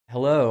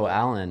Hello,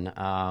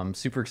 Alan.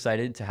 Super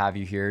excited to have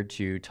you here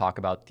to talk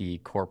about the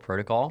core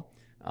protocol.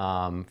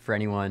 For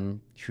anyone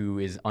who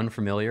is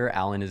unfamiliar,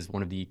 Alan is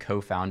one of the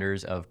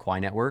co-founders of Quai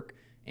Network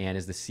and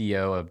is the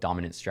CEO of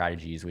Dominant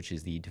Strategies, which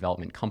is the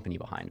development company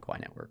behind Quai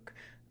Network.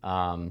 So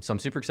I'm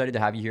super excited to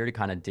have you here to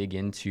kind of dig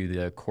into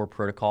the core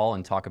protocol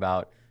and talk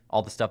about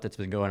all the stuff that's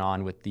been going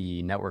on with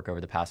the network over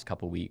the past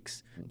couple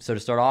weeks. So to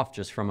start off,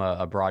 just from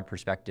a broad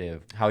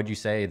perspective, how would you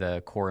say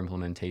the core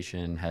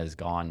implementation has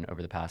gone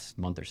over the past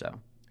month or so?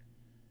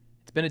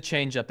 It's been a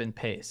change up in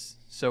pace.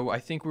 So I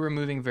think we were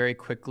moving very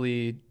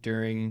quickly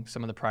during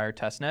some of the prior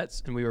test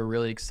nets, and we were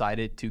really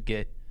excited to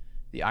get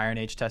the Iron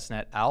Age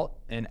testnet out.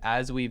 And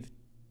as we've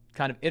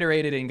kind of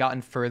iterated and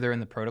gotten further in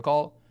the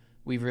protocol,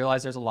 we've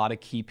realized there's a lot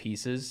of key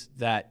pieces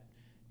that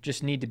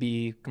just need to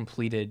be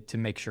completed to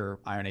make sure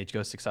Iron Age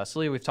goes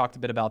successfully. We've talked a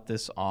bit about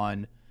this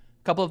on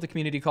a couple of the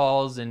community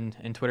calls and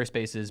Twitter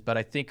spaces, but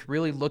I think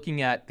really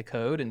looking at the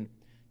code and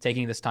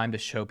taking this time to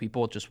show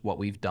people just what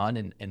we've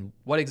done and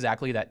what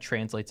exactly that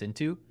translates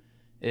into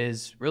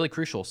is really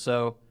crucial.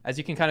 So as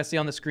you can kind of see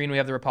on the screen, we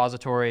have the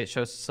repository. It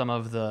shows some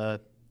of the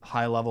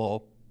high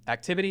level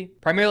activity.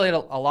 Primarily, a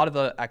lot of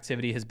the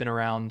activity has been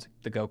around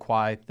the Go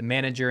Quai, the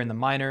manager and the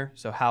miner.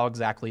 So how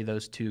exactly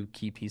those two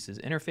key pieces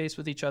interface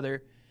with each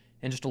other,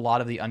 and just a lot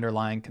of the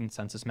underlying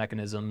consensus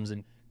mechanisms.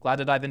 And glad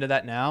to dive into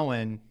that now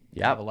and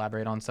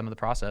elaborate on some of the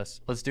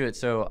process. Let's do it.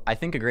 So I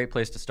think a great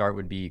place to start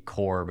would be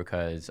core,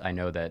 because I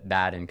know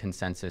that and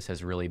consensus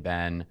has really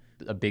been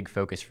a big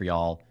focus for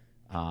y'all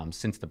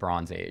since the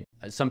Bronze Age.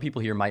 Some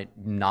people here might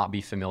not be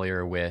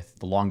familiar with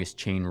the longest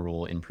chain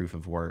rule in proof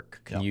of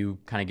work. Can you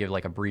kind of give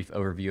like a brief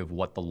overview of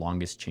what the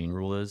longest chain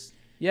rule is?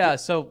 Yeah,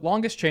 so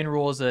longest chain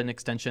rule is an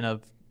extension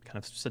of kind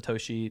of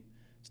Satoshi's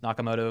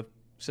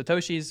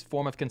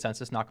form of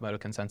consensus, Nakamoto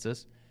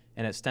consensus,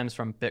 and it stems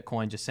from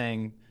Bitcoin just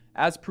saying,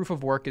 as proof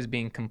of work is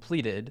being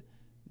completed,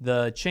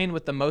 the chain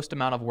with the most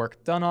amount of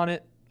work done on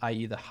it,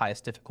 i.e. the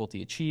highest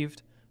difficulty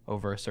achieved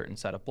over a certain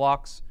set of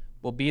blocks,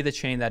 will be the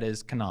chain that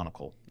is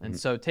canonical. And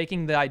so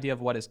taking the idea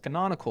of what is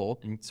canonical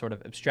and sort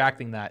of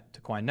abstracting that to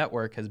Quai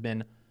Network has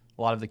been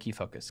a lot of the key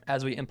focus.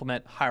 As we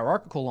implement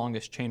hierarchical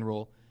longest chain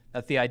rule,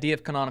 that the idea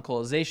of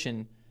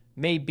canonicalization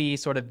may be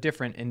sort of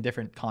different in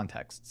different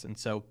contexts. And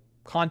so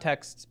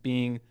contexts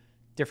being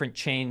different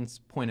chains'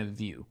 point of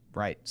view,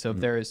 right? So if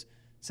there's,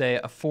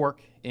 say, a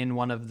fork in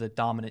one of the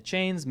dominant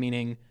chains,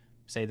 meaning,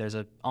 say, there's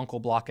an uncle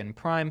block in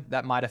prime,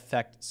 that might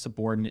affect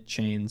subordinate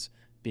chains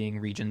being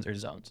regions or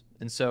zones.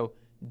 And so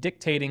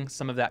dictating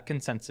some of that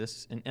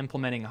consensus and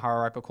implementing a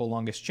hierarchical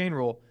longest chain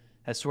rule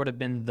has sort of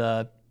been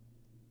the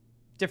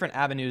different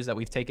avenues that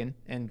we've taken.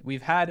 And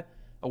we've had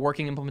a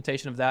working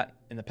implementation of that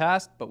in the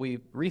past, but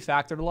we've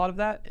refactored a lot of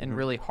that and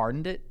really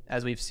hardened it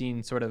as we've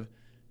seen sort of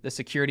the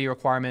security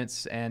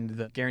requirements and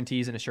the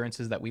guarantees and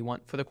assurances that we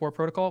want for the core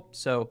protocol.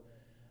 So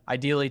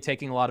ideally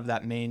taking a lot of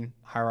that main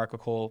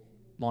hierarchical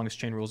longest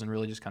chain rules and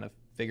really just kind of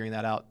figuring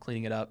that out,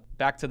 cleaning it up.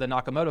 Back to the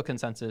Nakamoto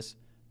consensus,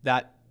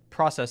 that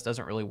process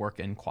doesn't really work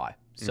in Quai.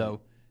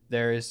 So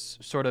there's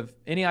sort of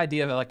any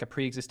idea of like a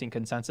pre-existing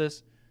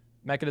consensus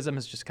mechanism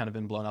has just kind of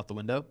been blown out the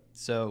window.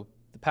 So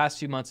the past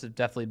few months have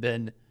definitely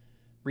been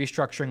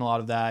restructuring a lot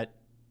of that,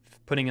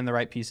 putting in the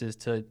right pieces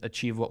to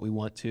achieve what we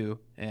want to,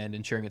 and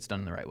ensuring it's done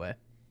in the right way.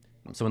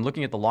 So when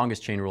looking at the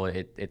longest chain rule,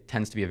 it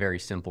tends to be a very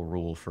simple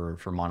rule for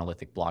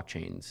monolithic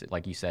blockchains.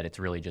 Like you said, it's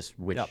really just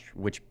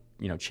which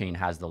chain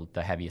has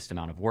the heaviest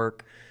amount of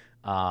work.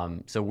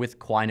 So with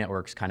Quai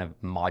Network's kind of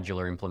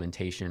modular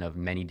implementation of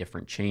many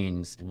different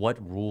chains, what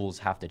rules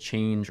have to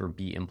change or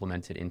be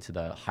implemented into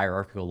the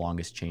hierarchical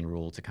longest chain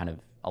rule to kind of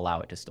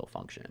allow it to still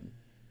function?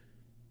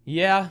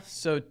 Yeah,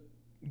 so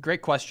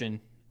great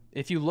question.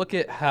 If you look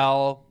at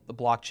how the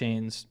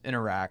blockchains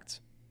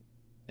interact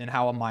and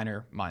how a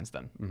miner mines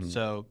them.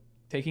 So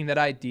taking that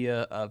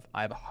idea of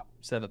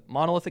instead of a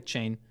monolithic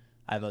chain,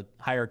 I have a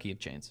hierarchy of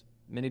chains,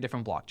 many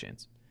different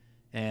blockchains,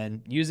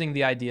 and using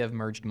the idea of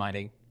merged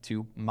mining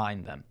to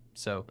mine them.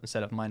 So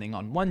instead of mining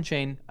on one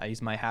chain, I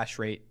use my hash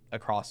rate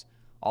across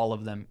all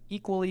of them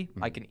equally.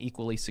 I can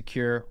equally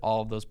secure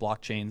all of those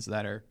blockchains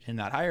that are in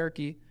that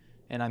hierarchy,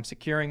 and I'm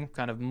securing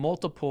kind of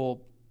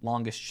multiple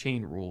longest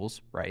chain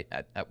rules, right,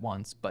 at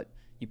once, but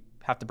you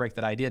have to break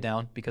that idea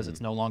down because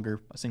it's no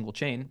longer a single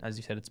chain. As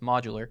you said, it's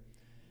modular.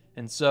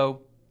 And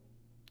so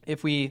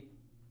if we,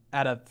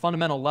 at a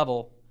fundamental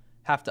level,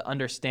 have to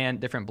understand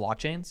different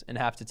blockchains and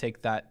have to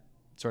take that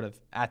sort of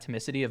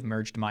atomicity of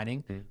merged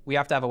mining, we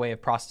have to have a way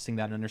of processing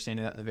that and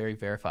understanding that in a very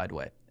verified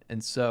way.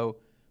 And so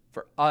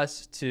for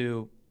us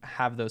to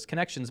have those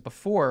connections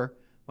before,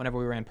 whenever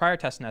we ran prior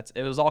test nets,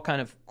 it was all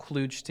kind of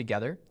kludged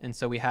together. And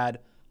so we had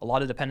a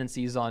lot of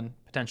dependencies on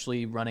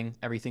potentially running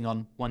everything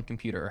on one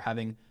computer or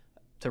having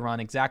to run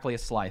exactly a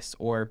slice,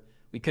 or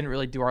we couldn't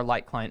really do our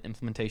light client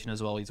implementation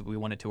as well as we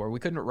wanted to, or we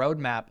couldn't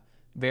roadmap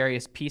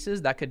various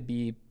pieces that could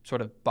be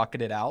sort of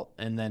bucketed out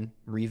and then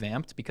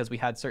revamped because we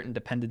had certain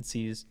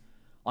dependencies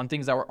on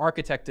things that were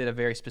architected a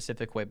very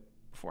specific way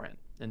beforehand.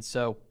 And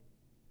so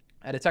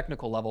at a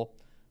technical level,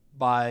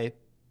 by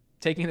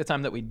taking the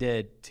time that we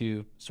did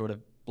to sort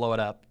of blow it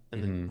up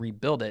and then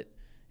rebuild it,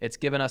 It's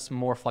given us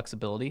more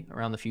flexibility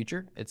around the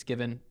future. It's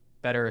given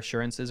better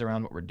assurances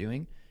around what we're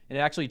doing. And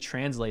it actually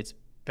translates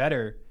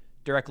better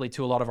directly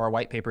to a lot of our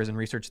white papers and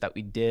research that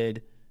we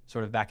did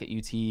sort of back at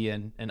UT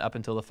and up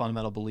until the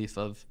fundamental belief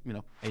of,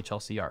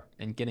 HLCR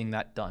and getting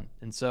that done.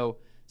 And so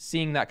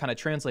seeing that kind of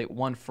translate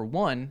one for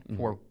one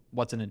for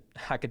what's in an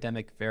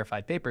academic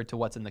verified paper to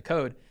what's in the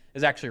code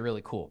is actually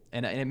really cool.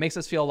 And it makes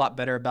us feel a lot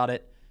better about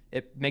it.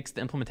 It makes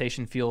the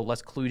implementation feel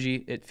less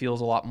kludgy. It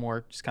feels a lot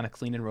more just kind of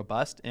clean and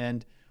robust.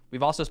 And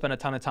we've also spent a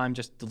ton of time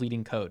just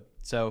deleting code.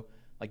 So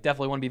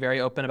definitely want to be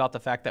very open about the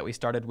fact that we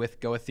started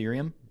with Go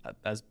Ethereum,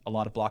 as a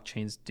lot of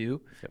blockchains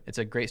do. Yep. It's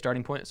a great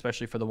starting point,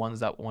 especially for the ones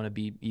that want to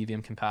be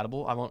EVM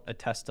compatible. I won't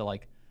attest to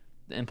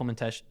the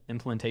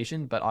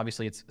implementation, but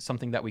obviously it's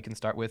something that we can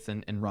start with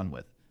and run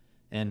with.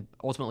 And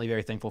ultimately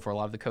very thankful for a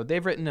lot of the code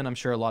they've written, and I'm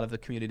sure a lot of the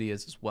community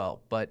is as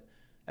well. But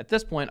at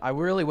this point, I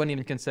really wouldn't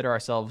even consider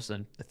ourselves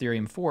an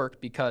Ethereum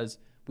fork because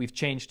we've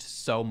changed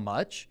so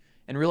much.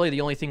 And really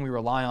the only thing we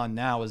rely on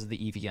now is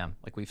the EVM.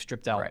 We've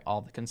stripped out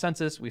all the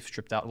consensus. We've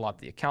stripped out a lot of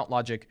the account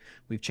logic.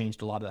 We've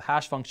changed a lot of the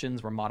hash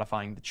functions. We're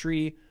modifying the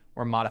tree.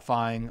 We're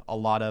modifying a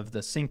lot of the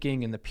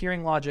syncing and the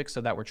peering logic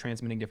so that we're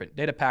transmitting different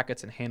data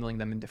packets and handling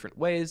them in different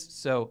ways.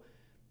 So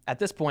at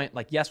this point,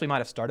 yes, we might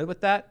have started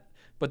with that,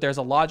 but there's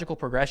a logical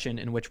progression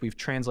in which we've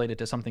translated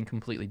to something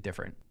completely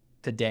different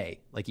today,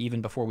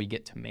 even before we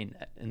get to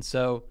mainnet. And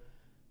so,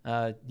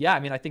 I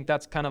think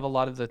that's kind of a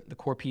lot of the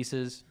core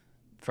pieces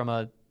from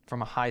a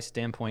high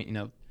standpoint,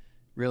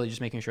 really just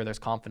making sure there's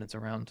confidence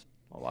around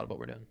a lot of what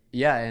we're doing.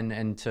 Yeah,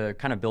 and to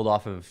kind of build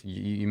off of,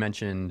 you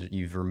mentioned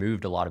you've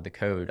removed a lot of the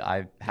code.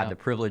 I've had the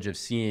privilege of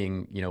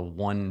seeing,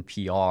 one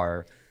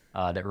PR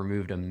that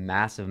removed a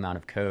massive amount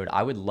of code.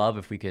 I would love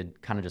if we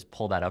could kind of just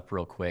pull that up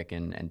real quick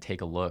and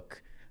take a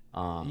look.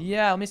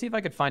 Let me see if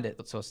I could find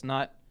it. So it's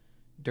not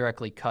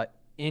directly cut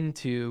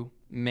into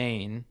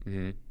main,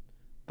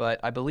 but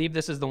I believe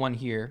this is the one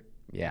here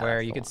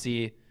where you could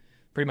see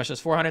pretty much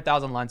just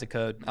 400,000 lines of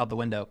code out the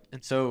window.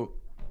 And so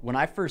when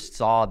I first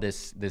saw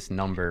this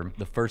number,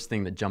 the first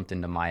thing that jumped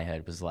into my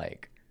head was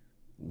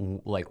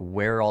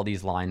where are all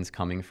these lines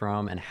coming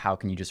from, and how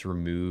can you just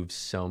remove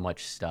so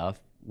much stuff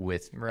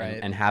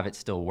and have it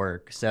still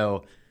work?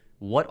 So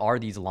what are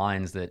these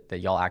lines that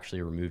y'all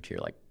actually removed here?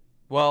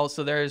 Well,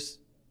 so there's,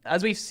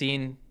 as we've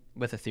seen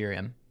with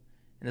Ethereum,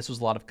 and this was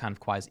a lot of kind of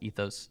Quai's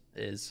ethos,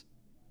 is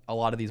a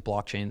lot of these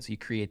blockchains, you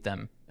create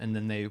them and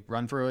then they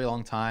run for a really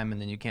long time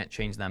and then you can't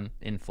change them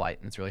in flight,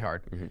 and it's really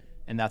hard.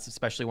 And that's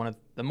especially one of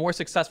the more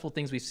successful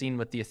things we've seen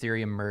with the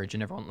Ethereum merge,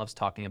 and everyone loves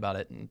talking about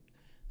it, and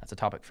that's a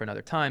topic for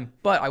another time.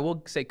 But I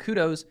will say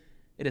kudos,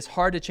 it is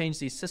hard to change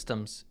these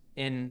systems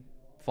in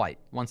flight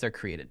once they're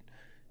created.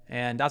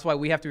 And that's why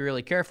we have to be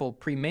really careful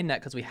pre-mainnet,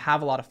 because we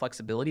have a lot of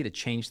flexibility to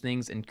change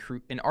things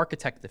and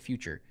architect the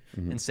future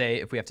and say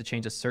if we have to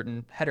change a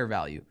certain header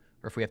value,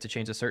 or if we have to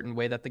change a certain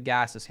way that the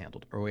gas is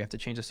handled, or we have to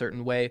change a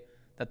certain way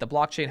that the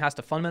blockchain has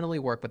to fundamentally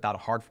work without a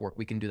hard fork,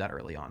 we can do that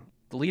early on.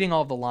 Deleting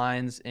all of the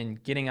lines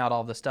and getting out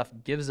all of the stuff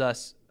gives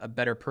us a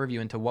better purview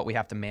into what we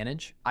have to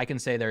manage. I can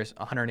say there's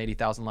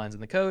 180,000 lines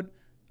in the code.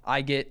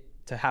 I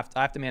have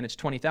to manage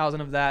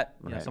 20,000 of that.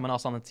 Someone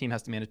else on the team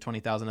has to manage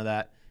 20,000 of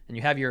that. And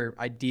you have your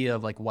idea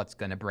of what's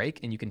going to break,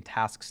 and you can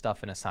task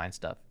stuff and assign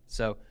stuff.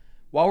 So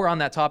while we're on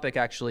that topic,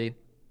 actually,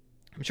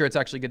 I'm sure it's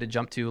actually good to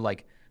jump to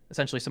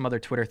essentially some other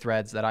Twitter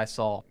threads that I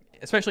saw,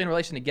 especially in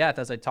relation to Geth,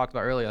 as I talked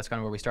about earlier. That's kind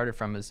of where we started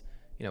from, is,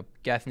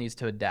 Geth needs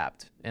to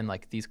adapt, and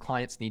these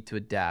clients need to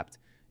adapt,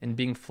 and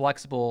being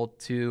flexible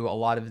to a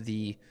lot of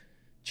the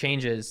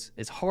changes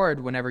is hard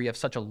whenever you have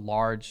such a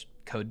large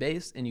code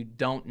base and you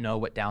don't know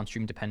what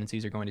downstream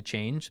dependencies are going to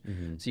change.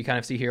 So you kind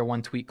of see here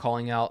one tweet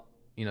calling out,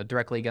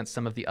 directly against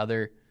some of the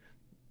other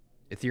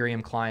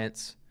Ethereum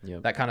clients.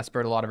 That kind of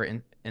spurred a lot of our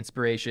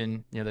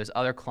inspiration. There's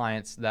other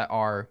clients that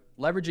are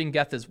leveraging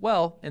Geth as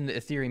well in the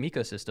Ethereum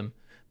ecosystem,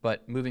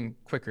 but moving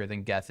quicker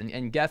than Geth.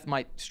 And Geth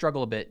might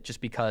struggle a bit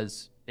just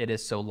because it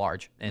is so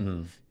large.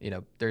 And,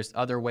 there's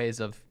other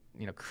ways of,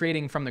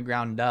 creating from the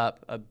ground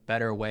up a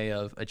better way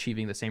of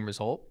achieving the same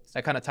result.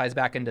 That kind of ties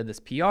back into this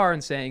PR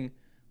and saying,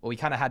 well, we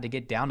kind of had to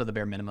get down to the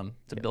bare minimum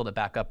to build it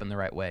back up in the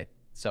right way.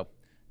 So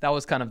that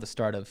was kind of the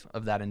start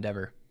of that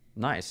endeavor.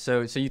 Nice.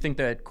 So you think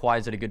that Quai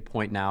is at a good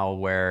point now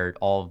where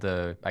all of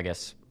the, I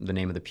guess, the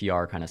name of the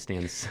PR kind of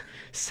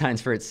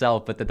stands for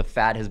itself, but that the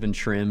fat has been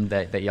trimmed,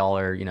 that y'all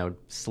are,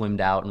 slimmed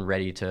out and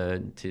ready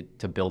to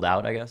build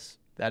out, I guess?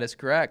 That is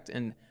correct.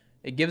 And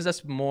it gives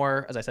us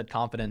more, as I said,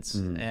 confidence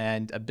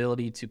and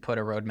ability to put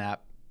a roadmap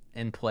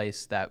in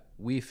place that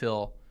we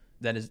feel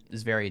that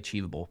is very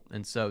achievable.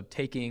 And so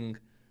taking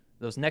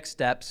those next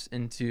steps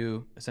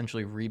into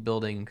essentially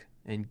rebuilding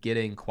and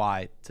getting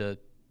Quai to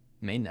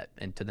mainnet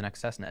and to the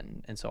next testnet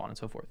and so on and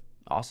so forth.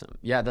 Awesome.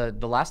 Yeah,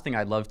 the last thing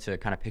I'd love to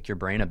kind of pick your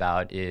brain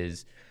about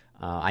is,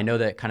 I know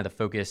that kind of the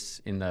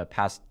focus in the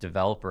past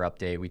developer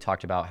update, we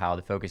talked about how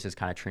the focus has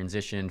kind of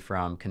transitioned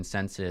from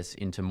consensus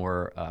into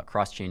more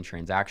cross-chain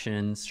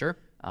transactions. Sure.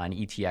 And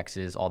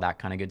ETXs, all that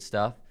kind of good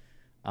stuff.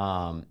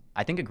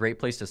 I think a great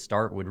place to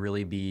start would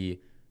really be,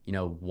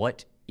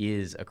 what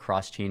is a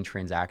cross-chain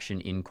transaction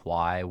in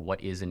Quai?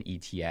 What is an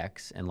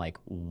ETX? And like,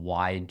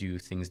 why do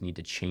things need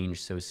to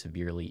change so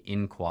severely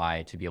in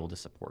Quai to be able to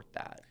support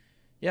that?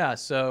 Yeah,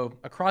 so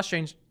a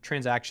cross-chain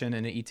transaction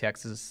and an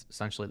ETX is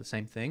essentially the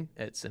same thing.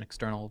 It's an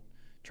external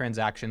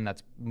transaction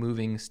that's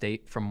moving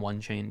state from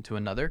one chain to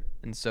another.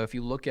 And so if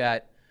you look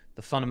at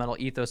the fundamental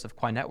ethos of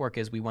Quai Network,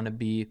 is we want to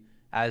be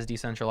as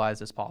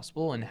decentralized as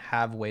possible and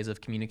have ways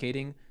of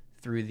communicating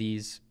through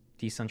these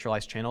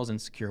decentralized channels in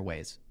secure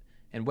ways.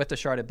 And with the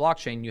sharded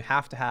blockchain, you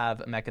have to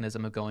have a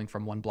mechanism of going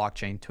from one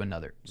blockchain to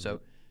another. So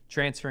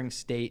transferring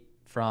state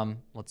from,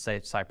 let's say,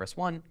 Cypress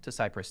 1 to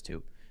Cypress 2.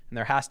 And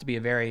there has to be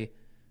a very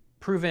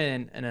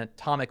proven an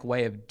atomic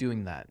way of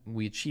doing that.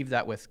 We achieve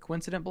that with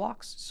coincident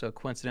blocks. So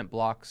coincident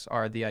blocks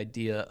are the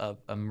idea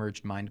of a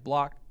merged mined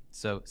block.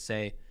 So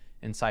say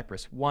in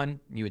Cypress 1,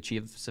 you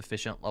achieve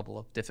sufficient level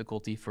of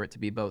difficulty for it to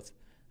be both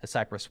a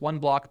Cypress 1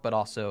 block, but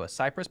also a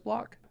Cypress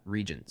block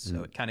regions.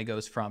 So it kind of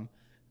goes from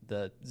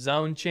the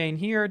zone chain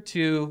here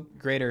to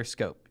greater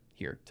scope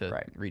here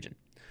to region.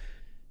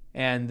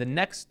 And the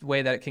next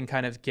way that it can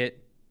kind of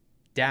get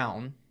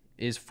down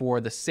is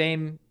for the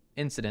same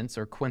incidence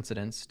or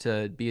coincidence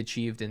to be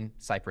achieved in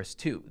Cypress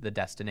 2, the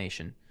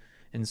destination.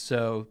 And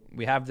so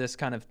we have this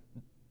kind of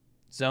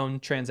zone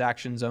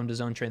transaction, zone to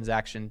zone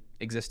transaction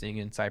existing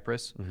in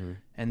Cypress.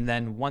 And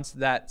then once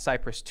that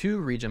Cypress 2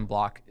 region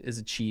block is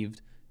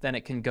achieved, then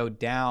it can go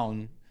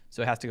down.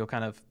 So it has to go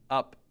kind of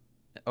up,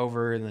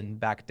 over, and then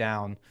back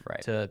down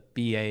to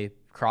be a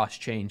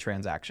cross-chain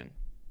transaction.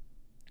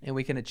 And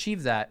we can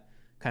achieve that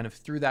kind of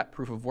through that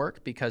proof of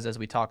work because, as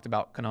we talked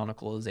about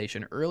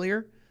canonicalization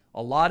earlier,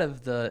 a lot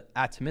of the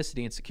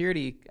atomicity and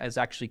security is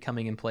actually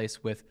coming in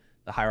place with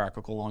the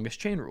hierarchical longest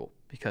chain rule.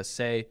 Because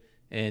say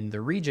in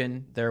the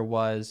region, there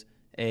was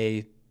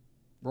a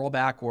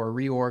rollback or a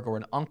reorg or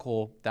an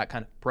uncle that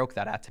kind of broke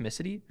that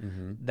atomicity,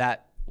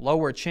 that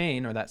lower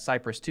chain or that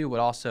Cypress 2 would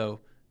also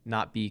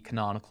not be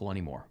canonical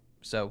anymore.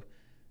 So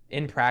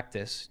in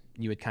practice,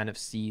 you would kind of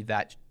see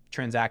that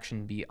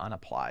transaction be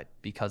unapplied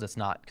because it's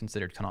not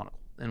considered canonical.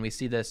 And we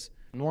see this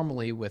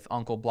normally with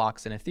uncle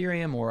blocks in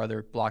Ethereum or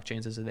other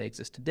blockchains as they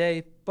exist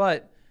today,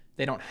 but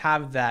they don't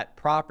have that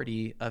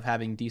property of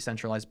having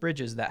decentralized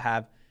bridges that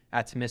have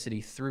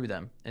atomicity through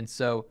them. And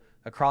so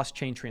a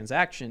cross-chain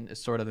transaction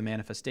is sort of a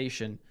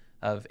manifestation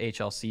of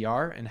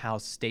HLCR and how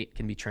state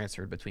can be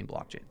transferred between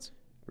blockchains.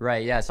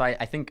 Right, yeah, so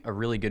I think a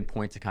really good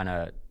point to kind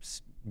of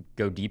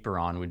go deeper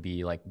on would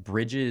be like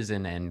bridges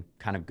and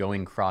kind of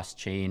going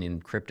cross-chain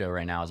in crypto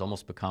right now has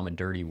almost become a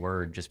dirty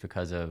word just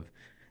because of,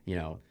 you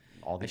know,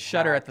 all the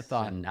shudder at the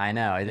thought. I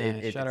know,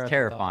 it's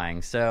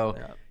terrifying. So,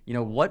 you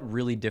know, what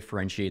really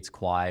differentiates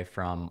Quai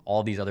from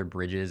all these other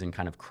bridges and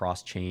kind of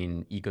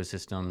cross-chain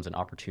ecosystems and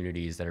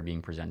opportunities that are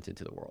being presented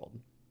to the world?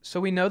 So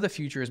we know the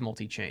future is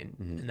multi-chain,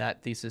 and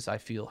that thesis, I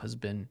feel, has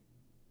been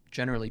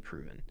generally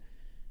proven.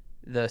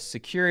 The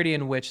security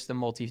in which the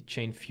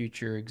multi-chain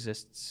future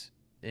exists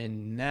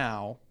in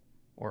now,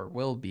 or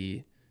will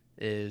be,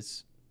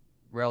 is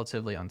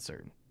relatively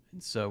uncertain.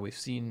 And so we've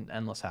seen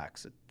endless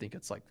hacks. I think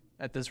it's like,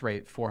 at this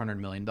rate, $400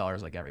 million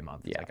like every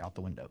month. It's like out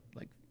the window.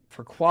 Like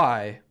for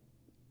Quai,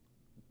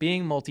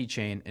 being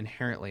multi-chain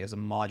inherently as a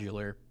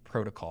modular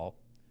protocol,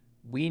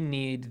 we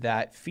need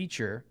that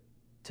feature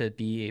to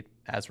be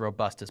as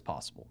robust as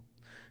possible,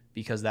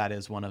 because that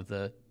is one of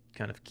the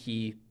kind of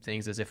key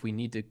things. Is if we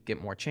need to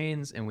get more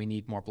chains and we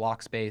need more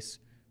block space,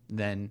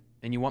 then,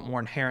 and you want more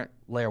inherent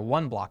layer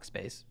 1 block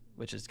space,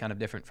 which is kind of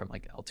different from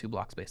like L2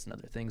 block space and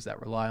other things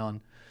that rely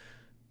on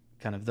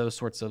kind of those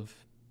sorts of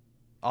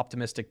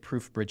optimistic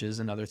proof bridges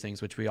and other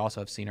things, which we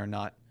also have seen are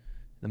not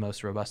the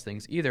most robust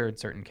things either in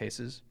certain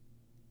cases.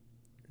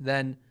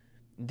 Then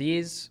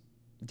these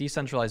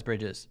decentralized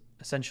bridges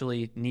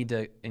essentially need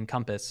to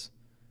encompass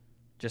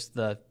just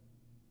the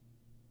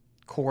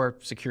core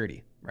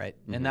security, right?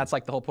 And that's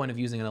like the whole point of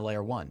using a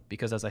layer 1,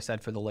 because as I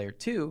said, for the layer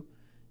 2,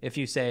 if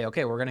you say,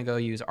 okay, we're going to go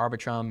use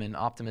Arbitrum and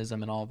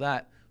Optimism and all of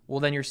that, well,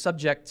 then you're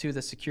subject to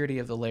the security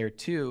of the layer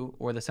 2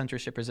 or the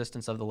censorship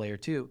resistance of the layer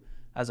 2,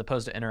 as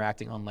opposed to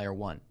interacting on layer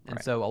 1.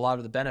 And so a lot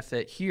of the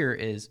benefit here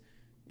is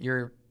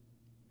you're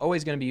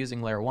always going to be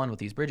using layer 1 with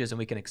these bridges, and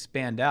we can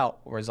expand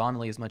out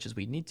horizontally as much as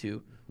we need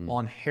to while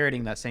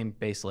inheriting that same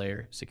base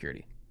layer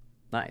security.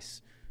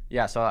 Nice.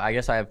 Yeah, so I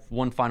guess I have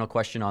one final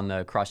question on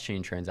the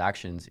cross-chain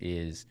transactions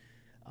is,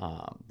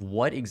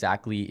 what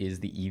exactly is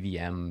the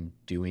EVM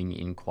doing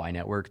in Quai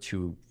Network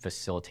to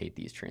facilitate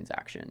these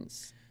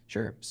transactions?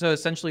 Sure. So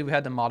essentially, we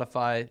had to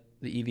modify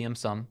the EVM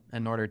sum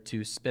in order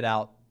to spit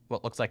out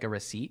what looks like a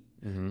receipt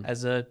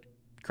as a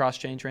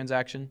cross-chain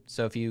transaction.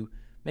 So if you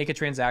make a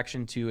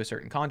transaction to a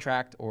certain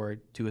contract or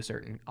to a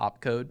certain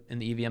opcode in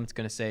the EVM, it's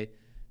going to say,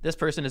 this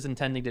person is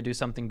intending to do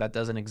something that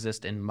doesn't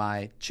exist in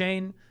my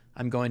chain.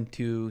 I'm going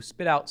to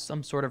spit out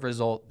some sort of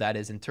result that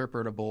is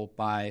interpretable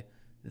by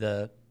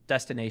the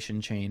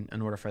destination chain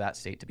in order for that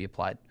state to be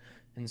applied.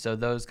 And so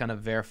those kind of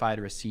verified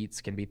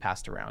receipts can be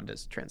passed around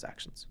as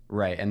transactions.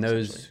 Right, and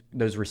those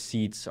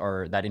receipts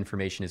are, that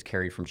information is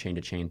carried from chain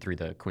to chain through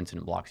the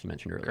coincident blocks you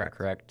mentioned earlier,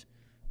 correct?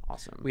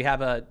 Awesome. We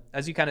have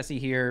as you kind of see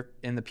here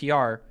in the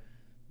PR,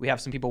 We have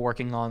some people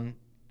working on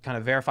kind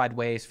of verified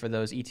ways for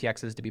those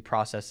ETXs to be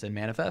processed in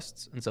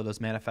manifests. And so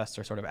those manifests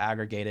are sort of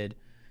aggregated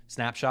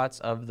snapshots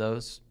of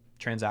those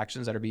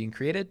transactions that are being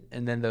created.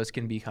 And then those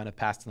can be kind of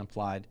passed and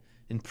applied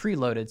and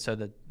preloaded so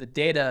that the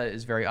data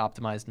is very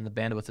optimized and the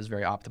bandwidth is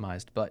very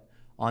optimized. But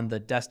on the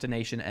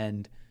destination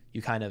end,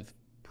 you kind of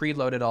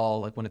preload it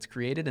all like when it's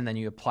created, and then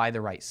you apply the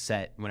right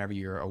set whenever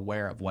you're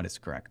aware of what is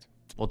correct.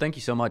 Well, thank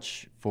you so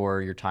much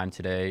for your time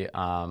today.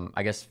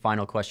 I guess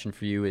final question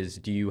for you is,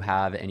 do you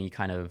have any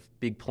kind of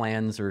big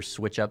plans or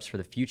switch ups for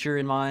the future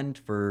in mind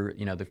for,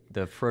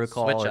 the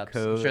protocol or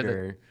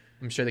code?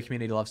 I'm sure the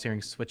community loves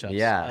hearing switch ups.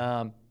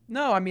 Yeah.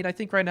 No, I mean, I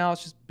think right now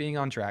it's just being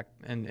on track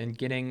and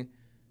getting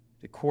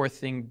the core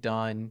thing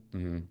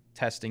done,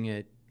 testing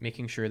it,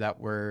 making sure that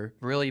we're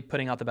really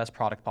putting out the best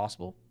product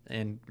possible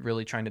and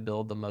really trying to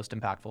build the most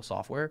impactful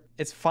software.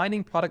 It's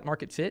finding product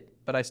market fit,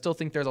 but I still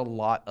think there's a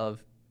lot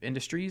of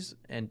industries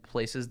and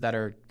places that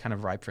are kind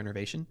of ripe for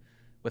innovation.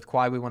 With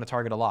Quai, we want to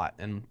target a lot.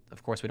 And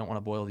of course, we don't want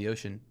to boil the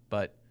ocean,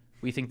 but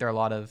we think there are a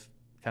lot of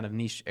kind of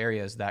niche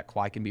areas that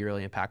Quai can be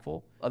really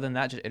impactful. Other than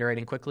that, just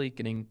iterating quickly,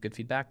 getting good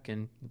feedback,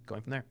 and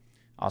going from there.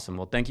 Awesome.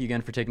 Well, thank you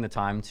again for taking the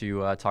time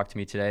to talk to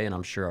me today. And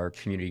I'm sure our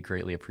community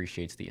greatly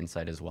appreciates the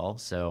insight as well.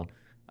 So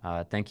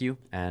thank you,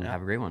 and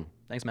have a great one.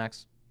 Thanks,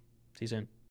 Max. See you soon.